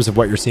us in terms of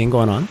what you're seeing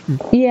going on?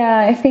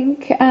 Yeah, I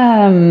think...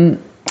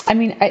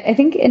 I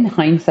think in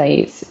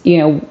hindsight,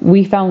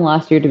 we found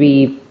last year to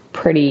be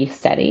pretty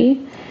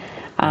steady.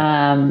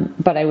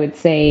 But I would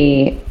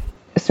say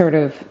sort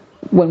of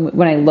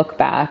when I look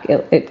back,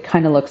 it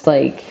kind of looks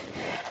like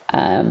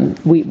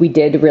we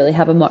did really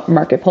have a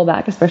market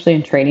pullback, especially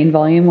in trading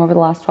volume over the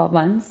last 12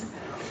 months.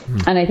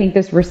 And I think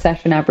this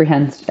recession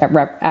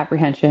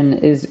apprehension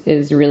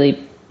is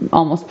really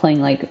almost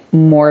playing like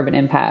more of an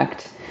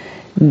impact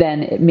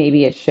than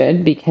maybe it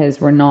should,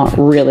 because we're not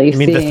really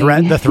seeing the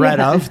threat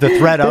of the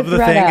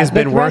thing has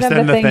been worse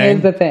than the thing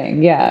is the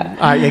thing.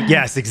 Yeah.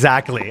 Yes,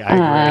 exactly.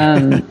 I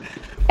agree.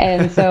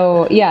 And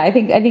so, I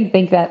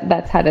think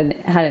that's had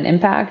an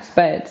impact,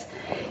 but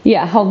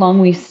how long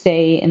we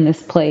stay in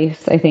this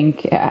place, I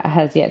think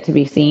has yet to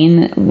be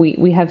seen.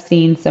 We have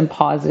seen some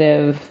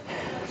positive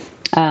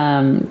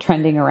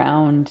trending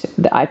around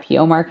the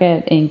IPO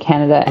market in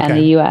Canada and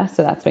the US.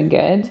 So that's been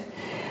good.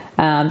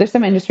 There's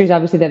some industries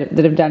obviously that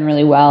have done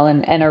really well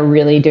and are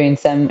really doing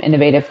some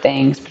innovative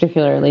things,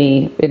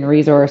 particularly in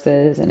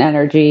resources and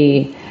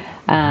energy.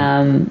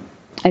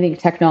 I think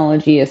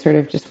technology is sort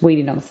of just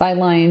waiting on the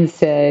sidelines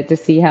to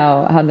see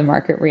how the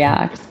market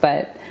reacts.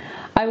 But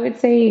I would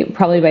say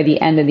probably by the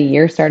end of the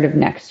year, start of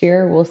next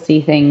year, we'll see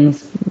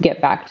things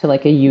get back to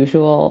like a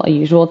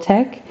usual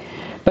tick.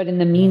 But in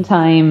the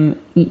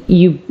meantime,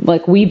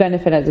 we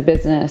benefit as a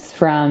business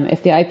from,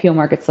 if the IPO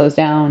market slows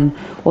down,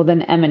 well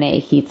then M&A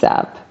heats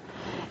up.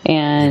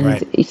 And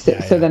Right.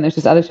 so then there's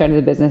this other side of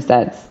the business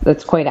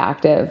that's quite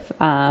active.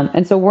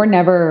 And so we're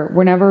never,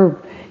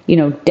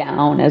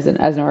 down as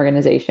an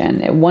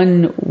organization.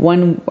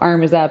 One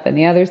arm is up and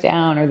the other's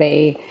down, or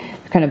they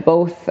kind of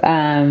both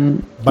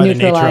By the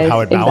nature of how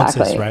it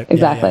balances, right?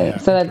 Exactly. Yeah.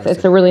 So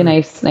it's a really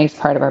nice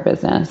part of our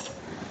business.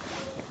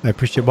 I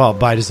appreciate, well,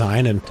 by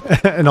design,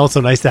 and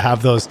also nice to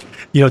have those,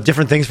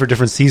 different things for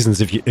different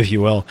seasons, if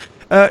you will.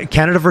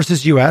 Canada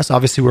versus US,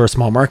 obviously we're a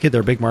small market,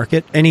 they're a big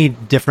market. Any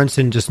difference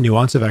in just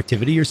nuance of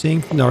activity you're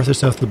seeing north or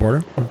south of the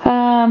border?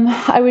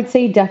 I would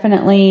say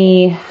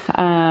definitely.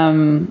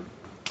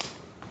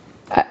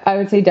 I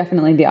would say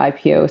definitely the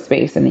IPO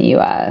space in the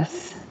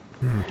US.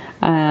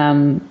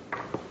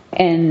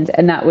 And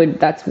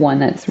that's one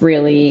that's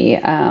really,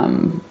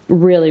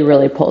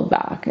 really pulled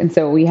back. And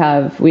so we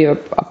have a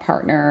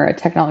partner, a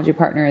technology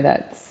partner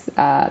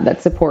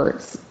that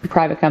supports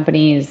private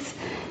companies.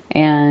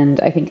 And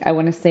I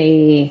want to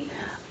say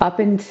up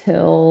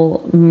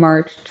until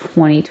March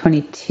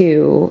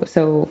 2022.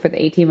 So for the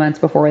 18 months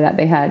before that,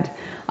 they had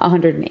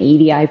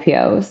 180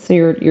 IPOs. So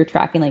you're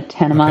tracking like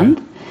 10 a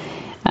month.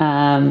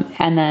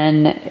 And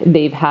then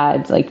they've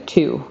had like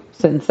 2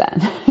 since then,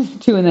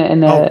 2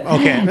 in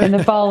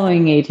the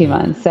following 18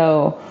 months.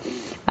 So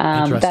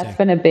that's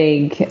been a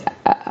big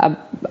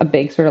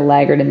sort of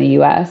laggard in the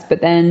U.S.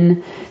 But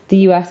then the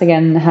U.S.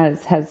 again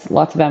has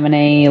lots of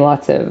M&A,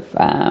 lots of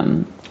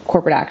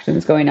corporate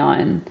actions going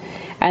on.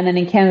 And then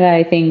in Canada,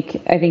 I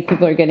think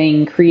people are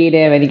getting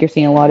creative. I think you're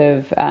seeing a lot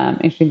of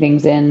interesting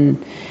things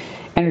in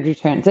energy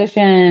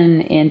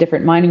transition and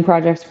different mining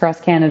projects across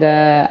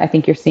Canada. I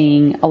think you're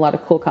seeing a lot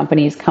of cool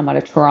companies come out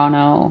of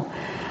Toronto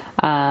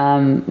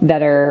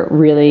that are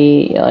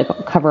really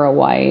cover a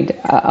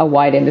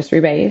wide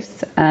industry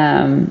base.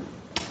 And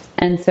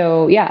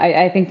so,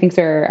 I think things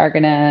are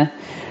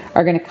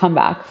gonna come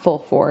back full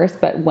force,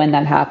 but when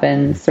that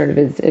happens sort of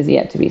is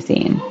yet to be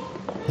seen.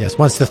 Yes,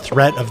 once the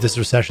threat of this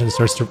recession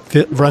starts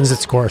to runs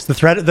its course, the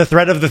threat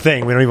of the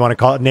thing, we don't even want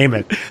to name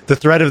it. The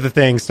threat of the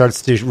thing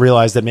starts to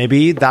realize that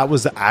maybe that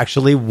was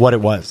actually what it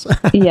was.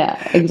 Yeah,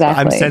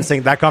 exactly. I'm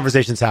sensing that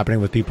conversation's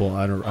happening with people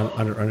on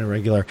a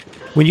regular.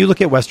 When you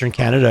look at Western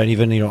Canada, and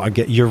even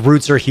your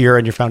roots are here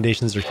and your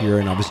foundations are here,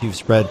 and obviously you've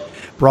spread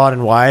broad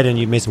and wide, and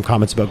you've made some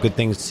comments about good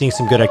things, seeing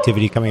some good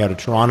activity coming out of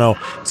Toronto,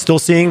 still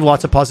seeing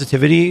lots of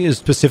positivity,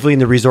 specifically in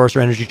the resource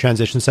or energy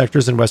transition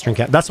sectors in Western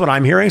Canada. That's what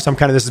I'm hearing. So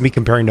this is me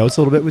comparing notes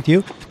a little bit with you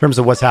in terms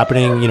of what's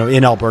happening,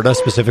 in Alberta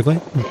specifically.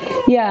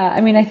 Yeah,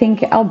 I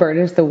think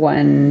Alberta is the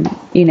one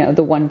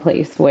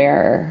place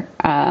where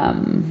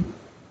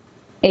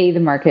the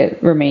market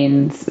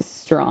remains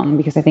strong,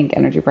 because I think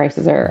energy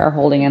prices are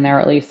holding in there,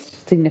 or at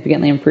least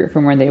significantly improved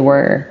from where they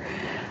were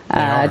 2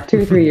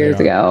 or 3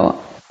 years ago.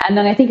 And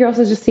then I think you're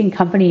also just seeing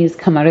companies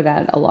come out of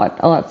that a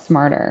lot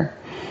smarter.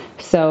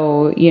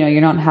 So,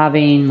 you're not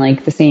having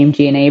like the same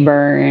G&A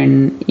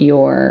burn.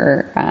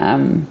 You're,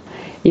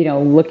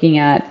 looking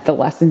at the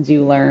lessons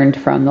you learned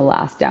from the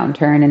last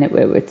downturn, and it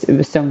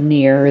was so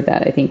near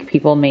that I think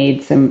people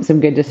made some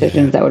good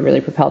decisions that would really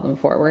propel them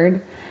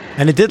forward.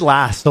 And it did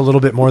last a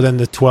little bit more than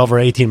the 12 or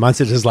 18 months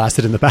it has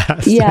lasted in the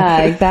past.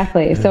 Yeah,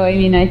 exactly. So,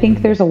 I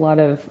think there's a lot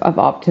of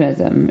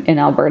optimism in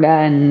Alberta.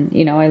 And,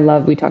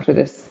 we talked about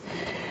this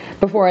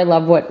before, I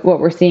love what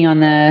we're seeing on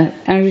the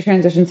energy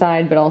transition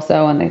side, but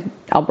also on the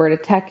Alberta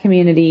tech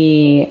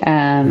community.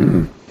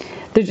 We're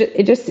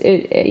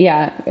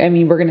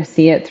going to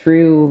see it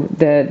through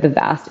the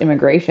vast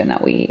immigration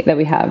that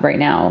we have right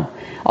now,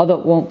 although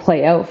it won't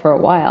play out for a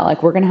while.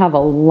 Like, we're going to have a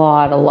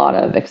lot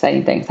of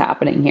exciting things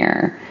happening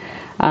here.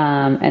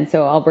 And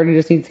so Alberta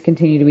just needs to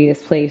continue to be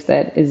this place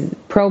that is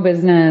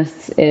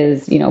pro-business,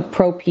 is,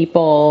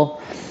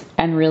 pro-people,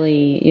 and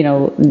really,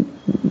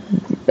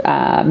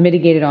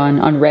 mitigated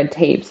on red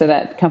tape, so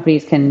that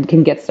companies can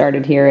get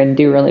started here and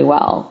do really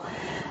well.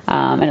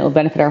 And it will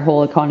benefit our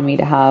whole economy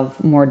to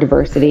have more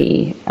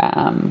diversity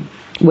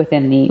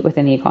within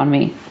the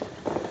economy.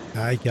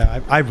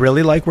 I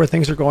really like where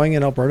things are going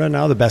in Alberta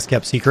now. The best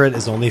kept secret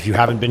is only if you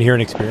haven't been here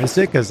and experienced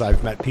it, because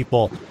I've met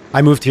people.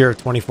 I moved here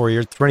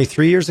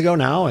 23 years ago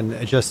now, and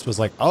it just was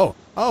like, oh,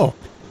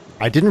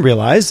 I didn't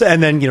realize.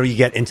 And then, you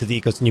get into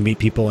the ecosystem, you meet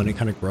people, and it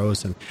kind of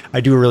grows. And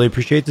I do really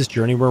appreciate this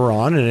journey where we're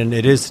on. And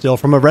it is still,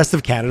 from a rest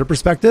of Canada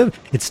perspective,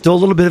 it's still a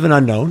little bit of an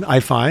unknown,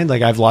 I find.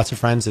 Like, I have lots of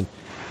friends in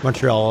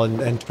Montreal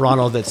and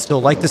Toronto that still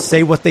like to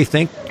say what they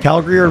think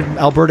Calgary or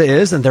Alberta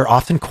is, and they're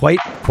often quite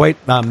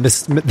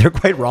they're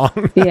quite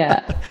wrong. Yeah.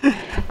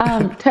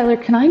 Tyler,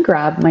 can I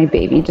grab my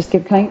baby?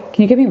 Can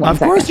you give me 1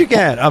 second? Of course you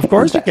can. Of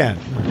course you can.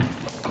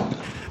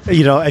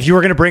 If you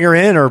were going to bring her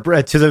in or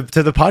to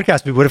the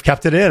podcast, we would have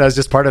kept it in as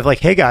just part of like,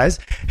 hey guys,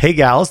 hey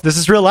gals, this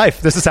is real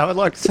life. This is how it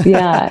looks.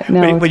 Yeah.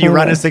 No, when you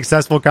run a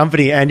successful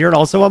company and you're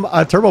also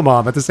a turbo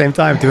mom at the same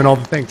time, doing all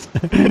the things.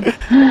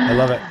 I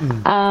love it.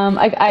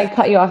 I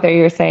cut you off there.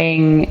 You were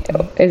saying,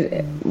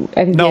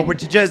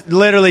 which is just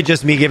literally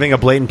just me giving a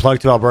blatant plug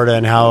to Alberta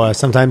and how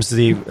sometimes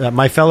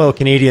my fellow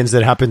Canadians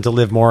that happen to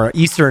live more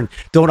eastern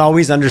don't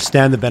always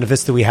understand the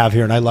benefits that we have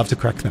here, and I love to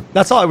correct them.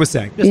 That's all I was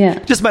saying.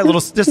 Just a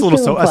little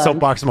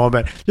soapbox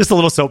moment. Just a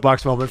little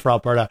soapbox moment for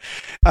Alberta.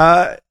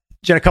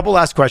 Jen, a couple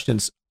last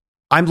questions.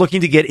 I'm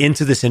looking to get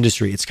into this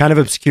industry. It's kind of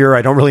obscure.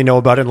 I don't really know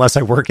about it unless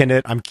I work in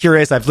it. I'm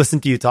curious. I've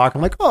listened to you talk.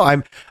 I'm like,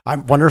 I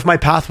wonder if my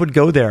path would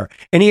go there.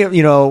 Any,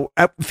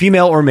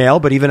 female or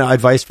male, but even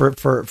advice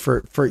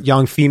for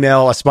young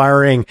female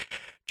aspiring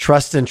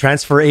trust and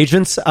transfer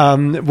agents.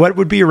 What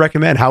would be your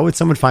recommend? How would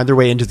someone find their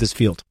way into this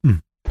field?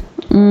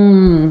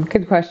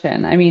 Good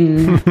question. I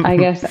mean, I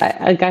guess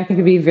I think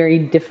it'd be very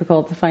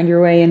difficult to find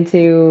your way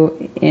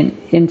into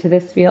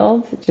this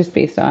field just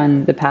based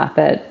on the path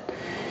that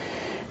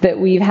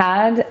we've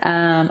had.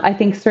 I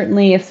think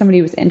certainly if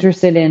somebody was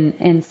interested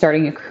in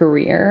starting a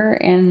career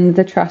in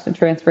the trust and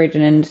transfer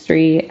agent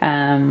industry,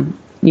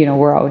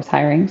 we're always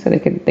hiring, so they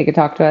could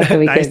talk to us. So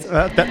we nice.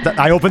 could.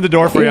 I opened the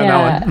door for you on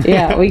that one.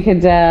 Yeah, we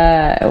could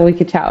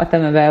chat with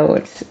them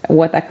about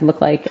what that could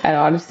look like at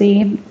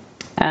Odyssey.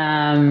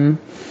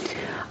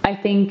 I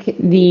think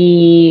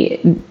the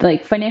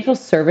financial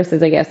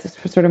services, I guess, just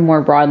sort of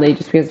more broadly,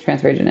 just because the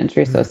transfer agent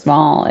industry is so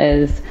small,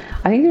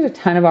 I think there's a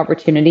ton of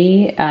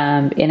opportunity in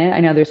it. I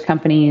know there's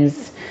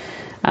companies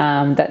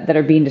that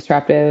are being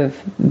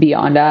disruptive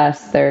beyond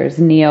us. There's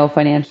Neo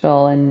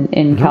Financial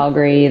in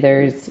Calgary.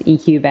 There's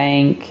EQ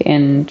Bank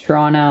in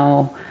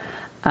Toronto.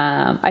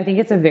 I think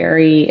it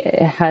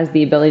has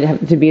the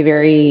ability to be a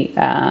very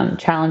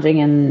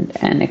challenging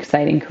and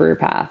exciting career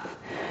path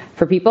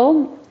for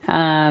people.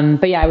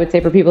 But yeah, I would say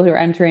for people who are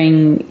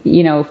entering,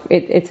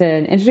 it's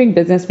an interesting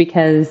business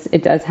because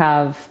it does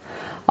have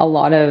a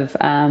lot of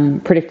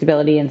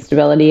predictability and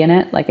stability in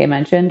it, like I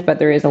mentioned, but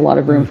there is a lot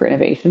of room for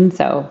innovation.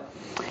 So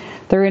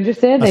if they're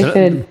interested, they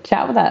should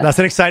chat with us. That's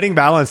an exciting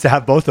balance to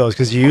have both those,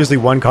 because usually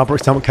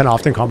someone can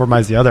often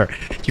compromise the other.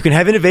 You can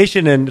have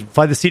innovation and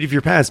fly the seat of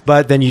your pants,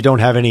 but then you don't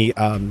have any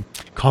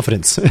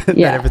confidence that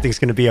everything's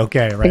going to be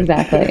okay, right?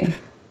 Exactly.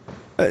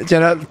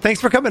 Jenna,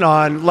 thanks for coming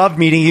on. Love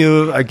meeting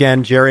you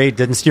again. Jerry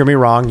didn't steer me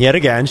wrong yet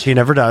again. She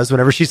never does.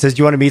 Whenever she says,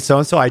 "Do you want to meet so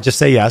and so?" I just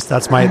say yes.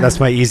 That's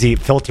my easy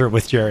filter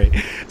with Jerry.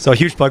 So a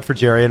huge plug for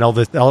Jerry and all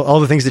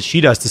the things that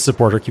she does to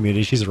support her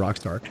community. She's a rock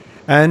star.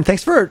 And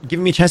thanks for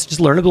giving me a chance to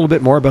just learn a little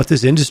bit more about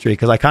this industry,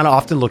 because I kind of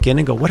often look in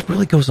and go, what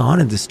really goes on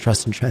in this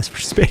trust and transfer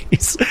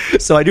space?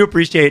 So I do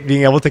appreciate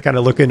being able to kind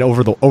of look in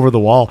over the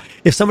wall.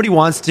 If somebody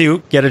wants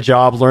to get a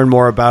job, learn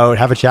more about,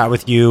 have a chat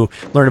with you,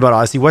 learn about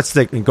Odyssey,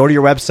 go to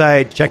your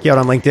website, check you out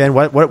on LinkedIn.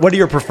 What are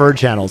your preferred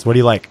channels? What do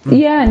you like?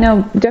 Yeah,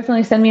 no,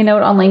 definitely send me a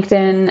note on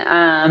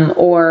LinkedIn,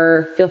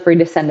 or feel free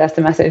to send us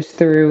a message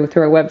through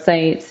our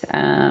website.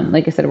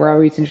 Like I said, we're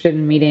always interested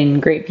in meeting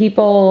great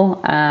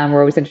people. We're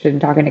always interested in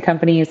talking to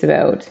companies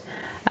about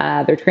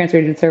their transfer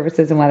agent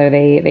services and whether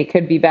they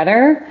could be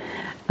better.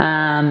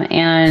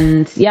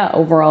 And yeah,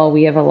 overall,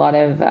 we have a lot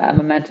of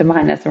momentum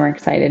behind us, and we're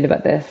excited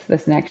about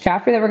this next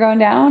chapter that we're going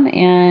down.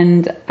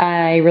 And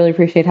I really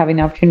appreciate having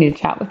the opportunity to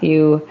chat with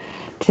you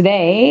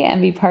today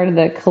and be part of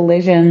the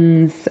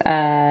Collisions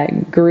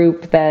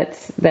group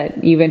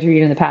that you've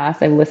interviewed in the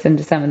past. I've listened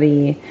to some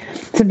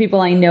people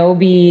I know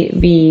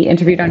be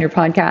interviewed on your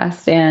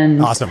podcast,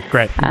 and awesome,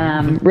 great,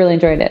 really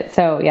enjoyed it.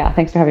 So yeah,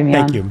 thanks for having me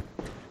on. Thank you.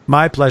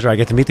 My pleasure. I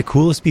get to meet the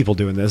coolest people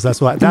doing this. That's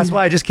why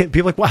I just get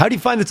people like, well, how do you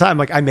find the time?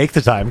 Like, I make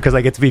the time because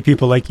I get to meet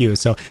people like you.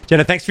 So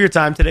Jenna, thanks for your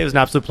time today. It was an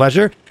absolute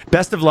pleasure.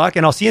 Best of luck.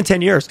 And I'll see you in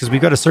 10 years, because we've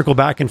got to circle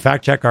back and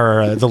fact check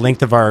the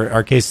length of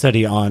our case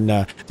study on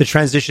the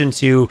transition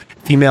to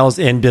females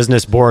in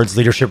business boards,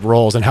 leadership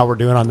roles, and how we're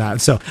doing on that.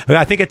 So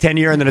I think a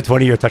 10-year and then a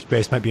 20-year touch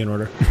base might be in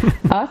order.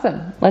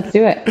 Awesome. Let's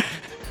do it.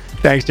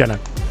 Thanks, Jenna.